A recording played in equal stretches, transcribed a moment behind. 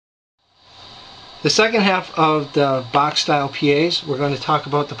The second half of the box style PAs, we're going to talk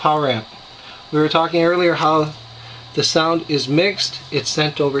about the power amp. We were talking earlier how the sound is mixed, it's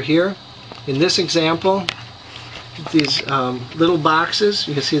sent over here. In this example, these little boxes,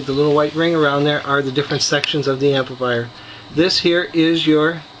 you can see the little white ring around there, are the different sections of the amplifier. This here is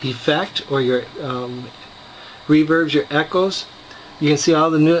your effect, or your reverbs, your echoes. You can see all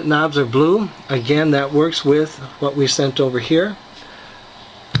the knobs are blue. Again, that works with what we sent over here.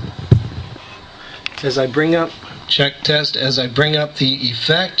 As I bring up, check test, as I bring up the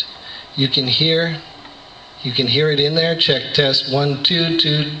effect, you can hear it in there. Check test, 1 2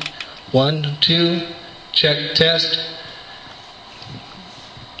 2 1 2, check test.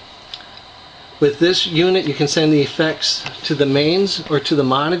 With this unit you can send the effects to the mains or to the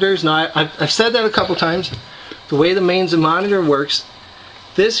monitors. Now I've said that a couple times. The way the mains and monitor works,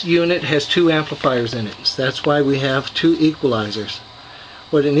 this unit has two amplifiers in it. So that's why we have two equalizers.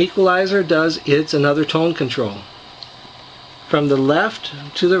 What an equalizer does, it's another tone control. From the left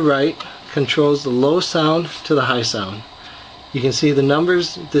to the right controls the low sound to the high sound. You can see the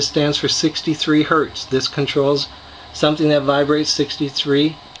numbers. This stands for 63 Hertz. This controls something that vibrates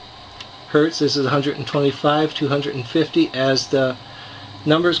 63 Hertz. This is 125, 250. As the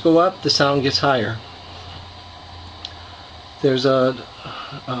numbers go up, the sound gets higher. There's a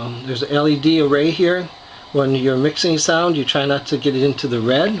LED array here. When you're mixing sound, you try not to get it into the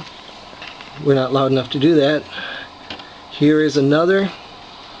red. We're not loud enough to do that. Here is another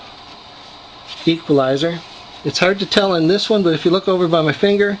equalizer. It's hard to tell on this one, but if you look over by my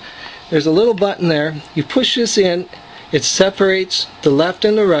finger, there's a little button there. You push this in, it separates the left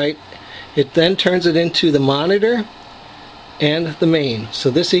and the right. It then turns it into the monitor and the main. So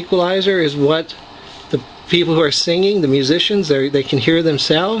this equalizer is what the people who are singing, the musicians, they can hear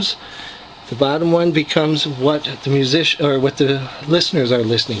themselves. The bottom one becomes what the musician or what the listeners are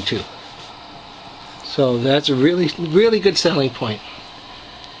listening to. So that's a really good selling point.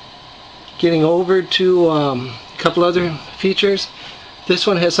 Getting over to a couple other features. This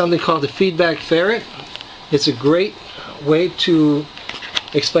one has something called the feedback ferret. It's a great way to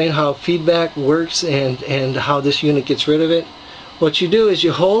explain how feedback works and how this unit gets rid of it. What you do is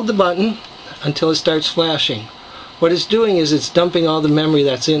you hold the button until it starts flashing. What it's doing is it's dumping all the memory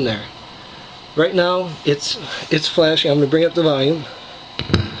that's in there. Right now it's flashing. I'm going to bring up the volume.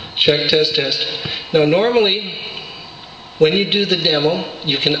 Check, test, test. Now normally when you do the demo,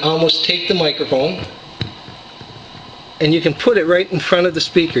 you can almost take the microphone and you can put it right in front of the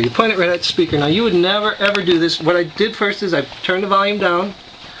speaker. You point it right at the speaker. Now you would never ever do this. What I did first is I turned the volume down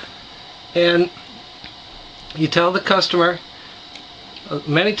and you tell the customer,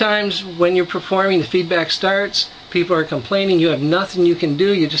 many times when you're performing, the feedback starts, people are complaining, you have nothing you can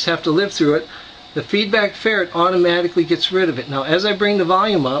do, you just have to live through it. The feedback ferret automatically gets rid of it. Now as I bring the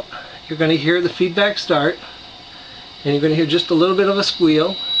volume up, you're going to hear the feedback start, and you're going to hear just a little bit of a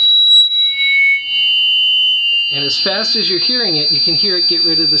squeal. And as fast as you're hearing it, you can hear it get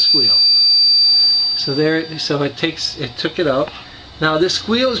rid of the squeal. So it took it out. Now this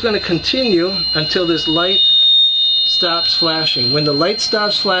squeal is going to continue until this light stops flashing. When the light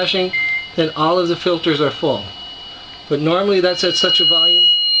stops flashing, then all of the filters are full. But normally that's at such a volume.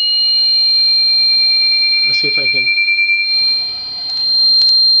 Let's see if I can.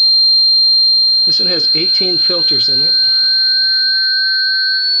 This one has 18 filters in it.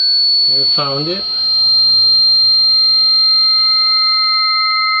 There, found it.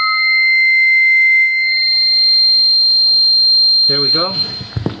 There we go.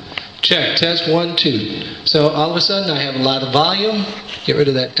 Check, test, 1 2. So all of a sudden I have a lot of volume. Get rid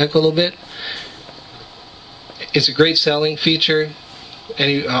of that echo a little bit. It's a great selling feature.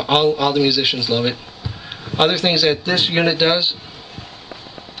 All the musicians love it. Other things that this unit does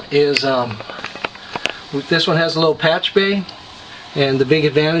is this one has a little patch bay, and the big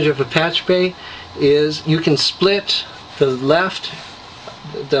advantage of a patch bay is you can split the left,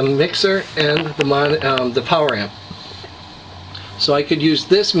 the mixer, and the power amp. So I could use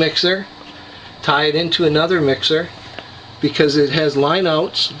this mixer, tie it into another mixer, because it has line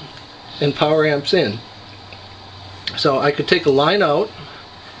outs and power amps in. So I could take a line out.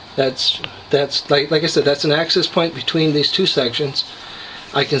 That's like I said, that's an access point between these two sections.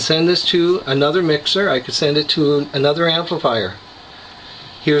 I can send this to another mixer. I could send it to another amplifier.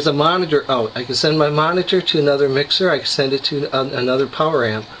 Here's a monitor out. I can send my monitor to another mixer. I can send it to another power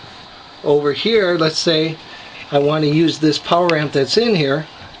amp. Over here, let's say I want to use this power amp that's in here.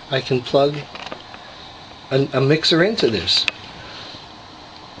 I can plug a mixer into this.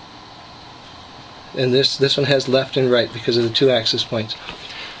 And this one has left and right because of the two access points.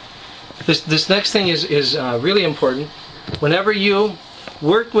 This next thing is really important. Whenever you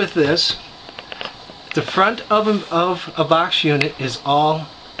work with this, The front of a box unit is all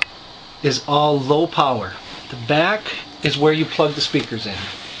low power. The back is where you plug the speakers in.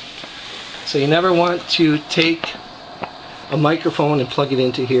 So you never want to take a microphone and plug it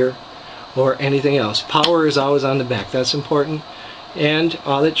into here or anything else. Power is always on the back. That's important. And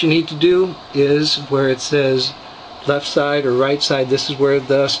all that you need to do is where it says left side or right side, this is where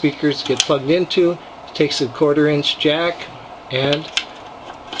the speakers get plugged into. It takes a 1/4 inch jack and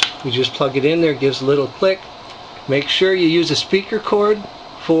you just plug it in there. It gives a little click. Make sure you use a speaker cord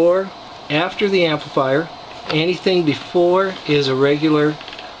for after the amplifier. Anything before is a regular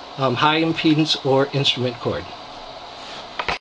high impedance or instrument cord.